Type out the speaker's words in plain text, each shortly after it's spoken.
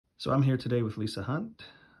So I'm here today with Lisa Hunt.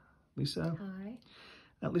 Lisa? Hi.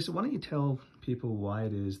 Lisa, why don't you tell people why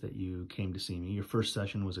it is that you came to see me? Your first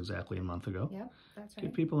session was exactly a month ago. Yep, that's right.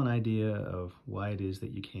 Give people an idea of why it is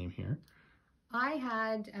that you came here. I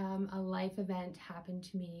had a life event happen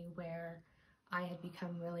to me where I had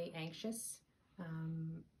become really anxious.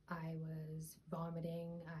 I was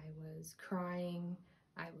vomiting, I was crying,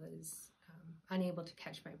 I was unable to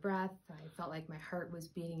catch my breath. I felt like my heart was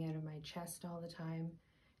beating out of my chest all the time.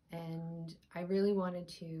 And I really wanted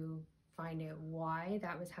to find out why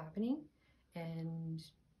that was happening and,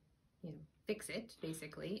 fix it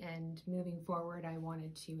basically. And moving forward, I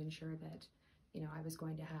wanted to ensure that, I was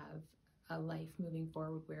going to have a life moving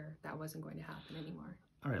forward where that wasn't going to happen anymore.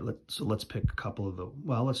 All right, let's pick a couple of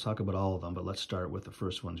let's talk about all of them, but let's start with the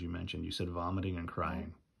first ones you mentioned. You said vomiting and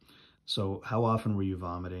crying. Yeah. So how often were you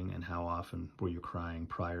vomiting and how often were you crying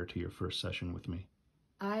prior to your first session with me?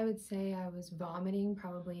 I would say I was vomiting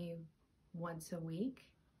probably once a week,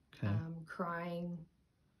 okay. Crying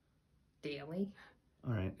daily.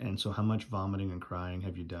 All right, and so how much vomiting and crying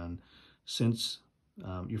have you done since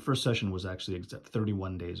your first session was actually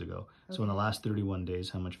 31 days ago. Okay. So in the last 31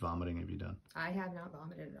 days, how much vomiting have you done? I have not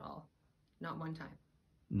vomited at all. Not one time.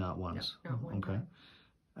 Not once? No, not one time.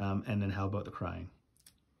 And then how about the crying?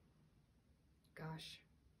 Gosh,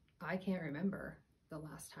 I can't remember the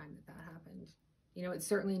last time that happened. It's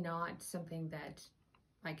certainly not something that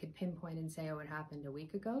I could pinpoint and say, oh, it happened a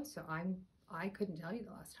week ago. So I couldn't tell you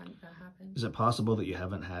the last time that happened. Is it possible that you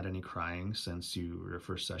haven't had any crying since your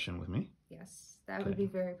first session with me? Yes, that would be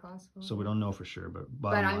very possible. So we don't know for sure, but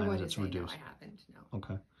bottom line is it's reduced. No, I haven't, no.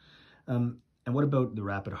 Okay. And what about the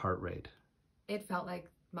rapid heart rate? It felt like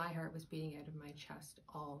my heart was beating out of my chest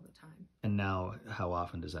all the time. And now, how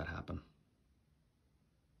often does that happen?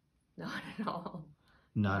 Not at all.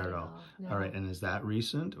 Not at all. No. All right, and is that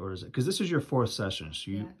recent, or is it, because this is your fourth session,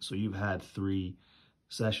 so you've had 3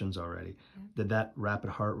 sessions already. Yeah. Did that rapid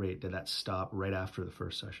heart rate, did that stop right after the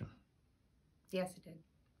first session? Yes, it did.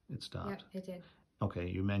 It stopped? Yeah, it did. Okay,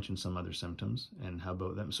 you mentioned some other symptoms, and how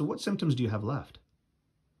about them? So what symptoms do you have left?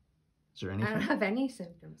 Is there anything? I don't have any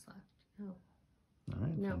symptoms left, no. All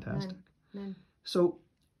right, no, fantastic. None. So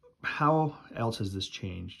how else has this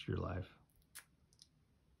changed your life?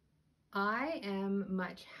 I am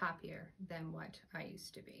much happier than what I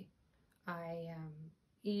used to be.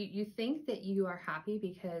 You think that you are happy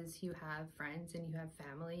because you have friends and you have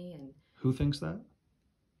family. And who thinks that?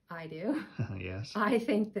 I do. Yes. I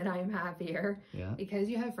think that I'm happier because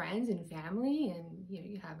you have friends and family, and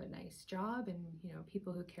you have a nice job, and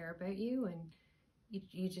people who care about you, and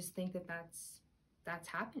you just think that that's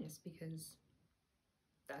happiness because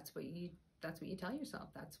that's what you tell yourself.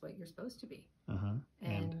 That's what you're supposed to be.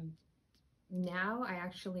 And now I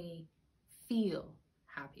actually feel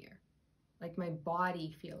happier. Like my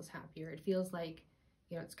body feels happier. It feels like,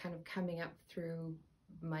 it's kind of coming up through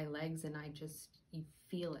my legs, and you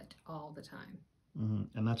feel it all the time.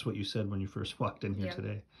 And that's what you said when you first walked in here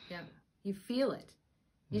today. Yeah, you feel it.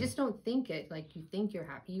 You just don't think it like you think you're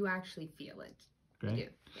happy. You actually feel it. Great. You do.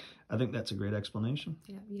 I think that's a great explanation.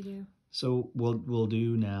 Yeah, you do. So what we'll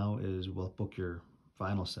do now is we'll book your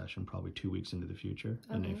final session probably 2 weeks into the future.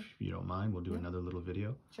 Okay. And if you don't mind, we'll do another little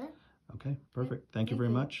video. Sure. Okay, perfect. Thank you very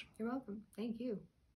much. You're welcome. Thank you.